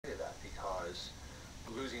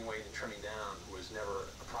trimming down was never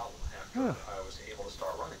a problem after I was able to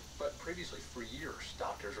start running. But previously, for years,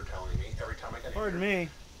 doctors were telling me every time I got injured,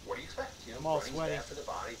 what do you expect? You know, running's bad for the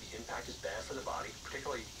body. The impact is bad for the body,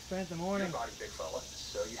 particularly spent the morning your body, big fella.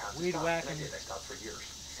 So you have to weed stop. whacking. And I did. I stopped for years.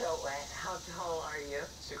 So how tall are you?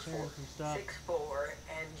 6'4". 6'4",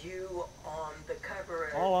 and you on the cover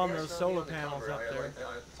of... All on those solar panels up there.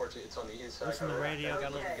 Unfortunately, it's on the inside. Listen to the radio, got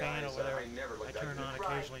a little fan over there. I turn on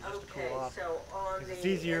occasionally just to cool off. So on the it's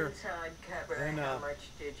easier inside cover, than, how much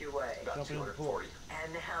did you weigh? About 240.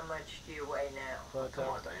 And how much do you weigh now? But, come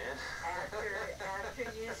on, Diane. After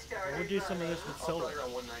you started we'll do some of this with solar. I'll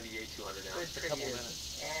probably around 198, 200 now. Good for a couple you.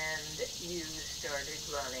 minutes. And you started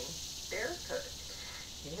running barefoot.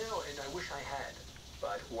 You know, and I wish I had,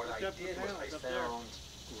 but what I did was I found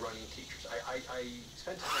running teachers. I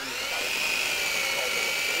spent time with about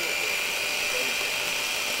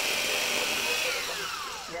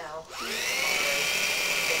now,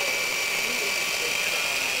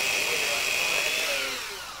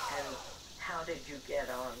 and how did you get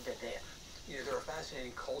on to this? You know, they're a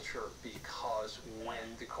fascinating culture because when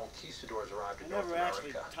the conquistadors arrived in North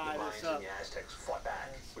actually America, the Mayans and the Aztecs fought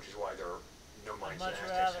back, which is why there are no Mayans and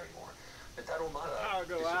Aztecs anymore. But that Armada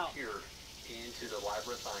disappeared into the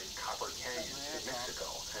labyrinthine copper canyons in Mexico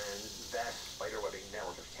and vast spiderwebbing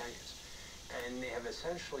network of canyons. And they have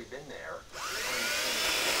essentially been there. So,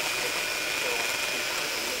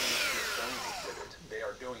 exhibit, they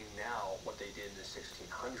are doing now what they did in the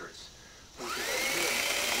 1600s, which is a really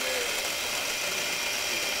rare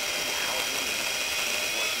how human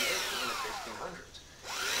was living in the 1600s.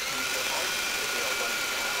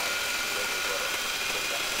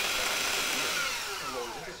 And what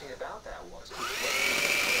was interesting about that was what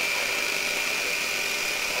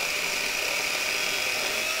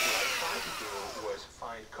I tried to do was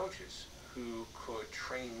find coaches who could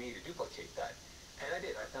train me to duplicate that. And I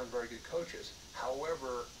did. I found very good coaches.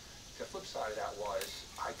 However, the flip side of that was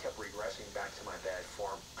I kept regressing back to my bad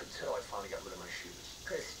form until I finally got rid of my shoes.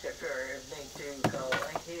 Christopher McDougall,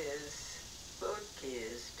 his book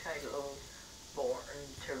is titled Born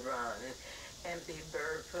to Run. And be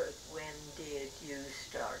barefoot, when did you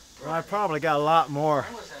start running? Well, I probably got a lot more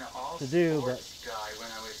to do, but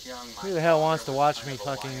who the hell wants to watch me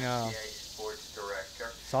fucking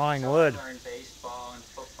sawing wood? Let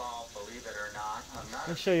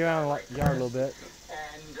me show you around the yard a little bit.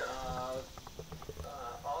 And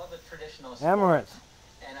all the traditional sports. Amaranth.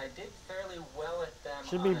 And I did fairly well at them.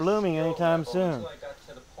 Should be blooming anytime soon. Until I got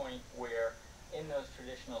to the point where in those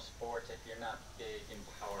traditional sports, if you're not big and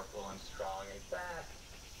powerful and strong and fast,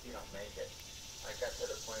 you don't make it. I got to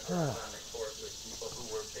the point where I was on the court with people who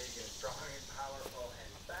were big and strong and powerful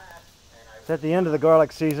and fast. And It's at the end of the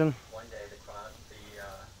garlic season. One day the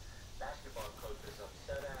basketball coach was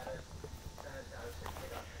upset at us.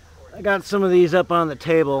 I got some of these up on the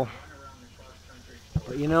table,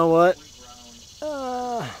 but you know what?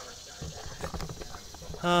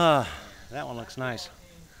 That one looks nice.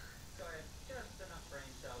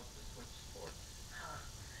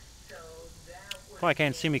 Probably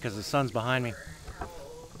can't see me because the sun's behind me.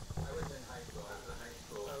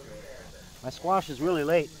 My squash is really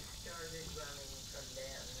late,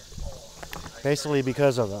 basically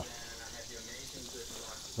because of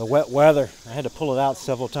the wet weather. I had to pull it out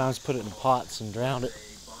several times, put it in pots and drown it.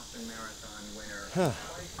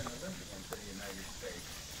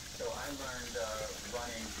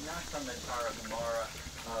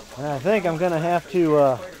 And I think I'm going to have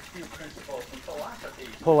to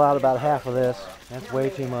pull out about half of this. That's way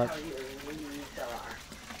too much.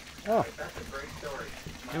 Oh,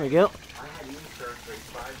 here we go. I had knee surgery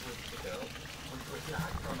 5 weeks ago, which was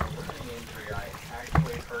not from a running injury. I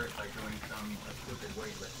actually hurt by doing some stupid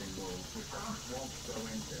weightlifting moves, which I won't go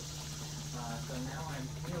into. So now I'm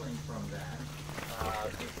healing from that.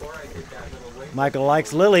 Before I did that little weight, Michael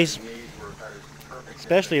likes lilies,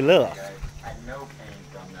 especially Lila. I had no pain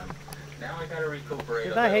from them. Now I gotta recuperate.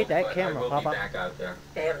 Because I hate that camera, Papa. Back out there.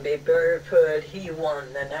 And be barefoot, he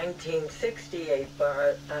won the 1968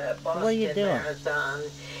 Boston Marathon.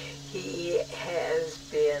 He has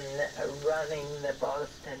been running the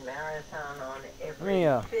Boston Marathon on every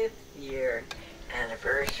 5th year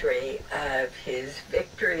anniversary of his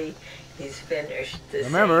victory. He's finished the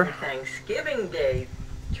same Thanksgiving Day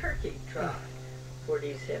turkey trot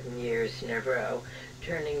 47 years in a row.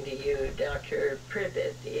 Turning to you, Dr.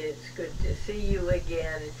 Privet, it's good to see you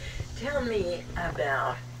again. Tell me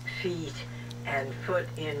about feet and foot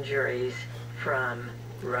injuries from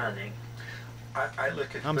running.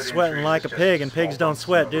 I'm sweating like a pig, and pigs don't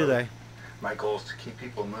sweat, do they? My goal is to keep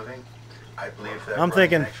people moving. I believe that I'm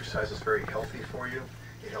thinking exercise is very healthy for you.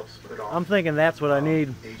 It helps put on. I'm thinking that's what I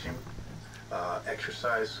need. Aging.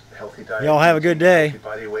 Exercise, healthy diet. Y'all have a good day. Healthy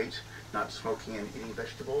body weight, not smoking and eating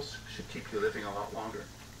vegetables should keep you living a lot longer.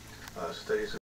 Studies